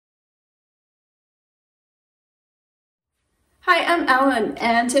Hi, I'm Ellen,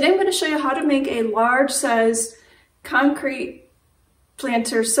 and today I'm going to show you how to make a large size concrete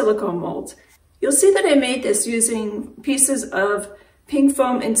planter silicone mold. You'll see that I made this using pieces of pink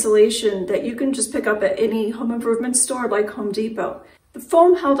foam insulation that you can just pick up at any home improvement store like Home Depot. The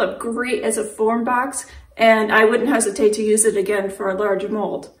foam held up great as a form box, and I wouldn't hesitate to use it again for a large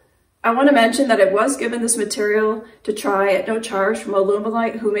mold. I want to mention that I was given this material to try at no charge from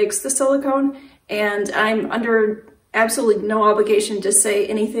Alumilite, who makes the silicone, and I'm under absolutely no obligation to say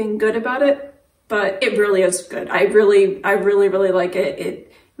anything good about it, but it really is good. I really like it.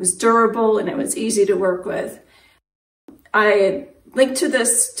 It was durable and it was easy to work with. I linked to the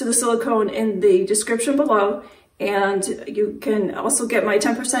silicone in the description below, and you can also get my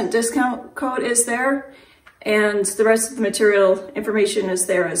 10% discount code is there, and the rest of the material information is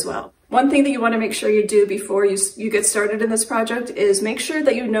there as well. One thing that you want to make sure you do before you get started in this project is make sure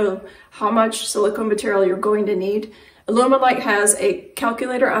that you know how much silicone material you're going to need. Alumilite has a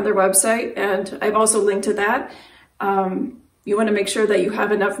calculator on their website, and I've also linked to that. You want to make sure that you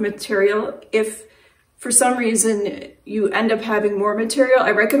have enough material. If for some reason you end up having more material,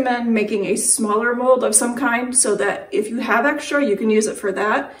 I recommend making a smaller mold of some kind so that if you have extra, you can use it for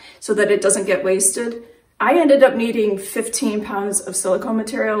that so that it doesn't get wasted. I ended up needing 15 pounds of silicone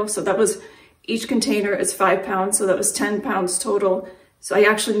material, so that was, each container is 5 pounds, so that was 10 pounds total. So I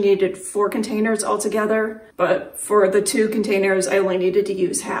actually needed 4 containers altogether, but for the 2 containers, I only needed to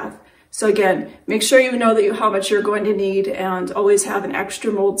use half. So again, make sure you know how much you're going to need, and always have an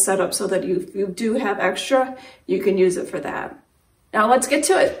extra mold set up so that if you do have extra, you can use it for that. Now let's get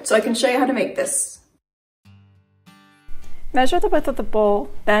to it so I can show you how to make this. Measure the width of the bowl,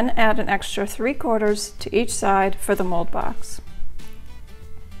 then add an extra 3/4 to each side for the mold box.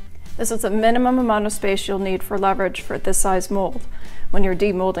 This is the minimum amount of space you'll need for leverage for this size mold when you're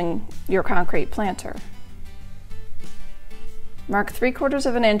demolding your concrete planter. Mark 3/4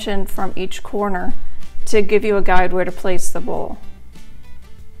 of an inch in from each corner to give you a guide where to place the bowl.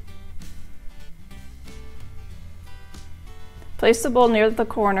 Place the bowl near the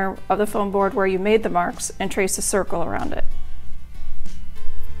corner of the foam board where you made the marks and trace a circle around it.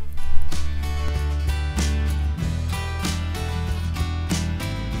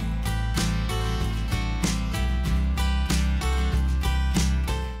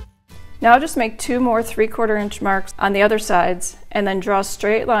 Now just make 2 more 3/4 inch marks on the other sides, and then draw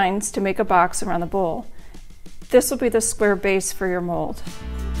straight lines to make a box around the bowl. This will be the square base for your mold.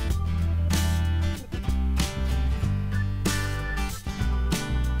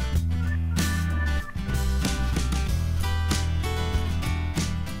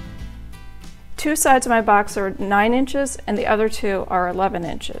 Two sides of my box are 9 inches and the other 2 are 11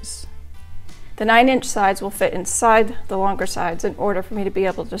 inches. The 9-inch sides will fit inside the longer sides in order for me to be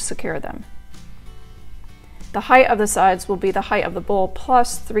able to secure them. The height of the sides will be the height of the bowl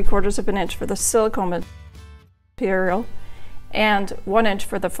plus 3/4 of an inch for the silicone material and 1 inch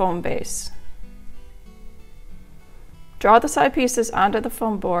for the foam base. Draw the side pieces onto the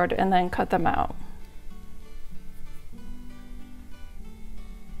foam board and then cut them out.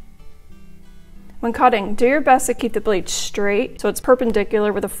 When cutting, do your best to keep the blade straight so it's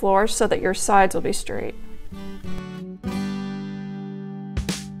perpendicular with the floor so that your sides will be straight.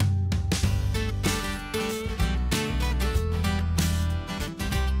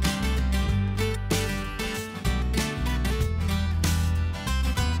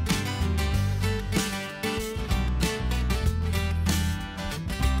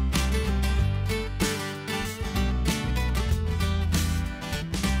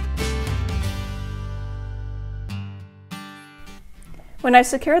 When I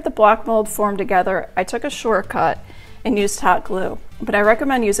secured the block mold form together, I took a shortcut and used hot glue, but I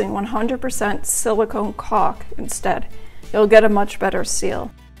recommend using 100% silicone caulk instead. You'll get a much better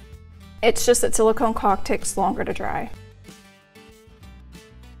seal. It's just that silicone caulk takes longer to dry.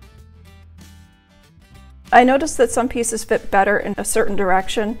 I noticed that some pieces fit better in a certain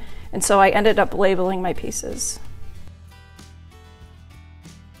direction, and so I ended up labeling my pieces.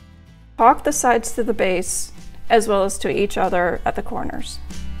 Caulk the sides to the base, as well as to each other at the corners.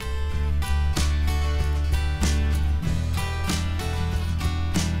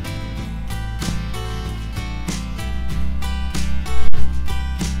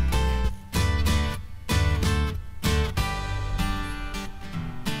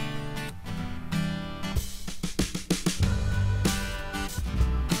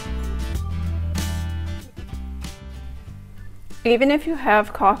 Even if you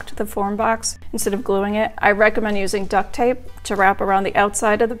have caulked the form box instead of gluing it, I recommend using duct tape to wrap around the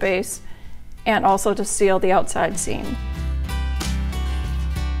outside of the base and also to seal the outside seam.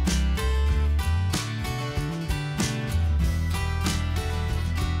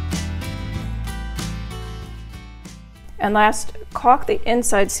 And last, caulk the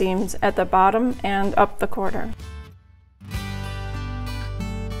inside seams at the bottom and up the corner.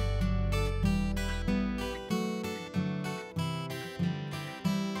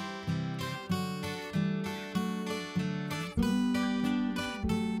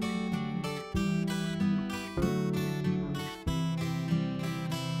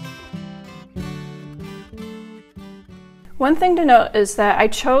 One thing to note is that I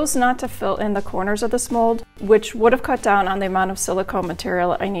chose not to fill in the corners of this mold, which would have cut down on the amount of silicone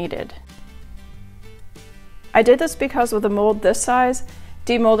material I needed. I did this because with a mold this size,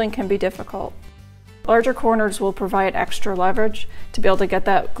 demolding can be difficult. Larger corners will provide extra leverage to be able to get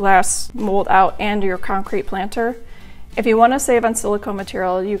that glass mold out and your concrete planter. If you want to save on silicone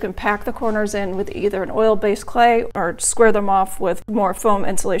material, you can pack the corners in with either an oil-based clay or square them off with more foam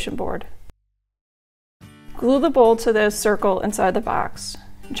insulation board. Glue the mold to the circle inside the box.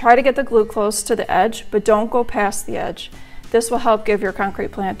 Try to get the glue close to the edge, but don't go past the edge. This will help give your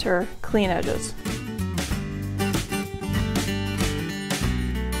concrete planter clean edges.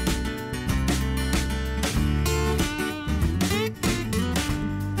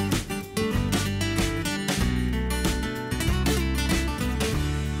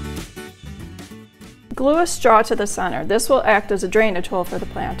 Glue a straw to the center. This will act as a drainage hole for the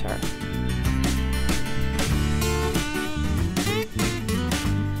planter.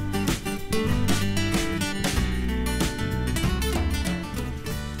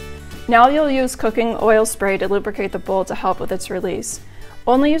 Now you'll use cooking oil spray to lubricate the bowl to help with its release.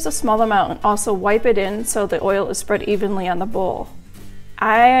 Only use a small amount and also wipe it in so the oil is spread evenly on the bowl.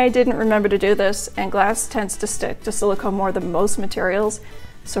 I didn't remember to do this, and glass tends to stick to silicone more than most materials,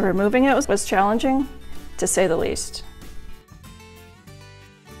 so removing it was challenging, to say the least.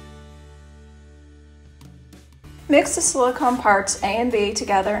 Mix the silicone parts A and B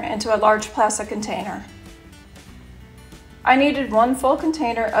together into a large plastic container. I needed 1 full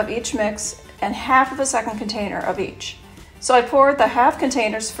container of each mix and half of a second container of each. So I poured the half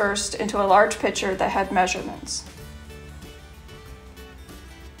containers first into a large pitcher that had measurements.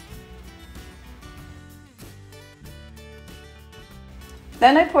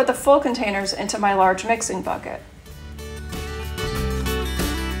 Then I poured the full containers into my large mixing bucket.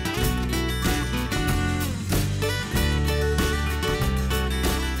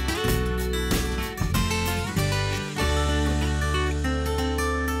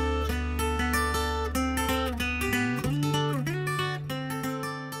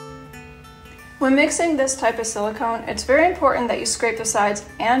 When mixing this type of silicone, it's very important that you scrape the sides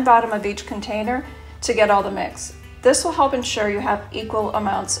and bottom of each container to get all the mix. This will help ensure you have equal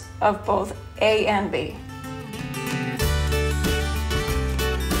amounts of both A and B.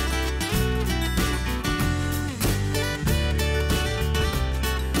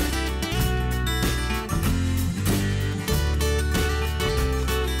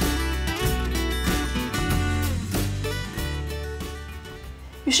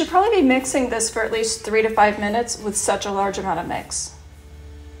 You should probably be mixing this for at least 3 to 5 minutes with such a large amount of mix.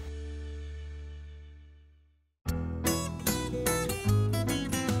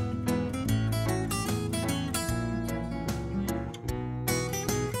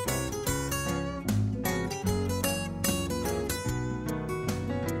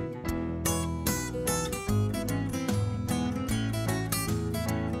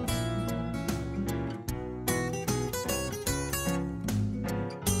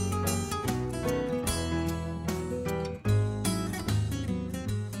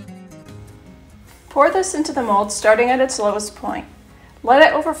 Pour this into the mold starting at its lowest point. Let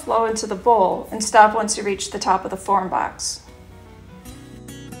it overflow into the bowl and stop once you reach the top of the form box.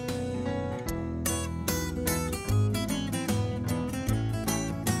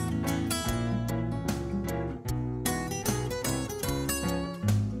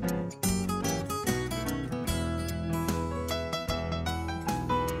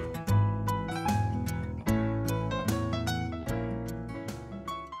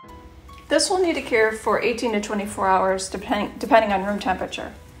 This will need to cure for 18 to 24 hours depending on room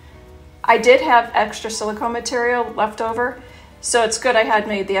temperature. I did have extra silicone material left over, so it's good I had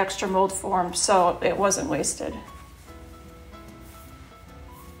made the extra mold form so it wasn't wasted.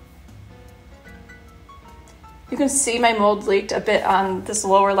 You can see my mold leaked a bit on this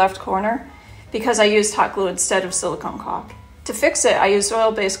lower left corner because I used hot glue instead of silicone caulk. To fix it, I used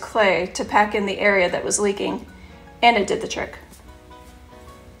oil-based clay to pack in the area that was leaking, and it did the trick.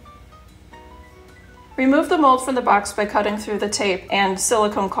 Remove the mold from the box by cutting through the tape and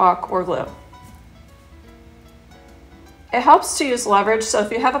silicone caulk or glue. It helps to use leverage, so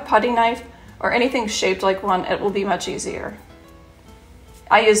if you have a putty knife or anything shaped like one, it will be much easier.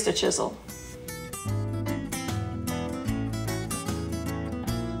 I used a chisel.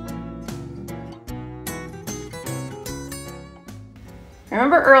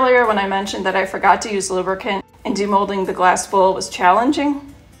 Remember earlier when I mentioned that I forgot to use lubricant and demolding the glass bowl was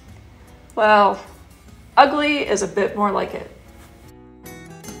challenging? Well, ugly is a bit more like it.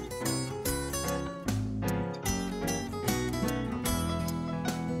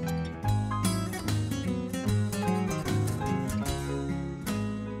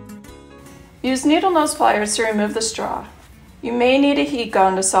 Use needle nose pliers to remove the straw. You may need a heat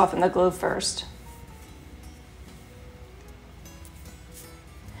gun to soften the glue first.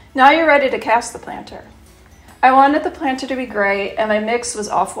 Now you're ready to cast the planter. I wanted the planter to be gray and my mix was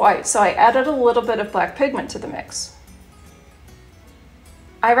off-white, so I added a little bit of black pigment to the mix.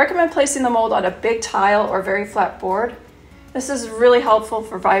 I recommend placing the mold on a big tile or very flat board. This is really helpful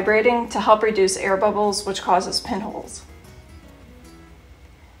for vibrating to help reduce air bubbles, which causes pinholes.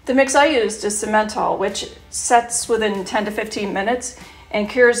 The mix I used is Demold, which sets within 10 to 15 minutes and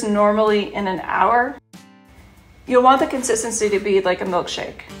cures normally in an hour. You'll want the consistency to be like a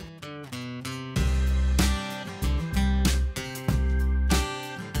milkshake.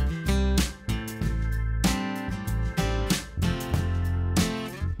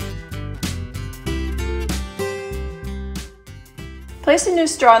 Place a new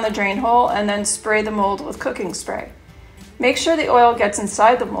straw in the drain hole and then spray the mold with cooking spray. Make sure the oil gets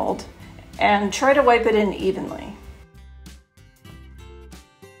inside the mold and try to wipe it in evenly.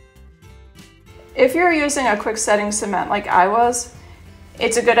 If you're using a quick setting cement like I was,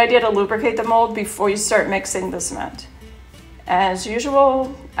 it's a good idea to lubricate the mold before you start mixing the cement. As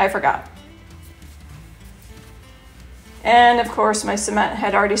usual, I forgot. And of course my cement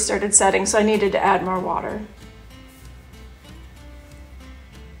had already started setting, so I needed to add more water.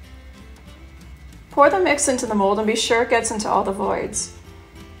 Pour the mix into the mold and be sure it gets into all the voids.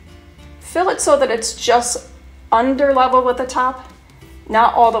 Fill it so that it's just under level with the top,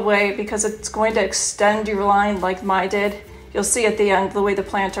 not all the way, because it's going to extend your line like mine did. You'll see at the end the way the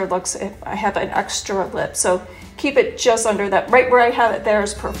planter looks, I have an extra lip, so keep it just under that. Right where I have it there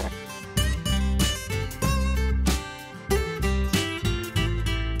is perfect.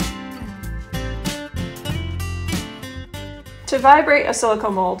 To vibrate a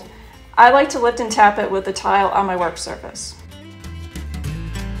silicone mold, I like to lift and tap it with the tile on my work surface.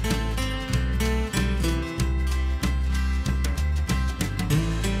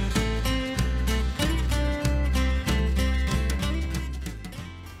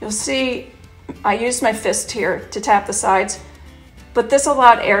 You'll see I used my fist here to tap the sides, but this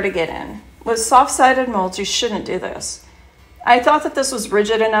allowed air to get in. With soft-sided molds, you shouldn't do this. I thought that this was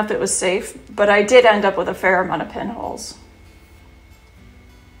rigid enough it was safe, but I did end up with a fair amount of pinholes.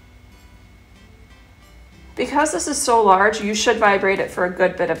 Because this is so large, you should vibrate it for a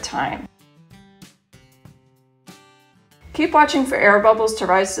good bit of time. Keep watching for air bubbles to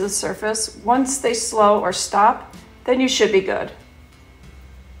rise to the surface. Once they slow or stop, then you should be good.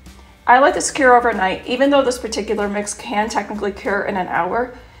 I let this cure overnight. Even though this particular mix can technically cure in an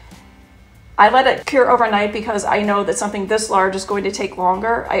hour, I let it cure overnight because I know that something this large is going to take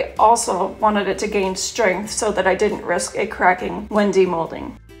longer. I also wanted it to gain strength so that I didn't risk it cracking when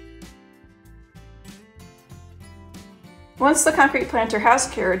demolding. Once the concrete planter has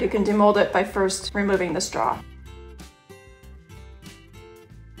cured, you can demold it by first removing the straw.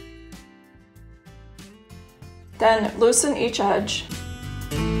 Then loosen each edge.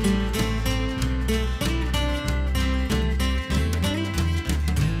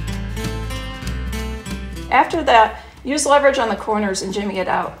 After that, use leverage on the corners and jimmy it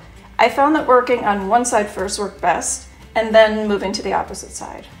out. I found that working on one side first worked best, and then moving to the opposite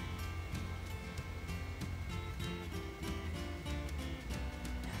side.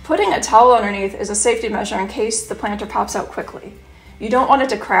 Putting a towel underneath is a safety measure in case the planter pops out quickly. You don't want it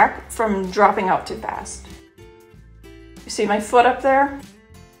to crack from dropping out too fast. You see my foot up there?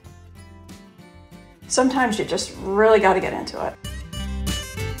 Sometimes you just really got to get into it.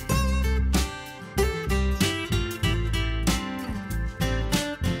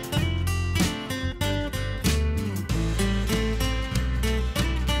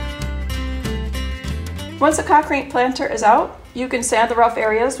 Once the concrete planter is out, you can sand the rough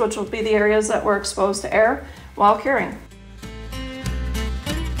areas, which will be the areas that were exposed to air, while curing.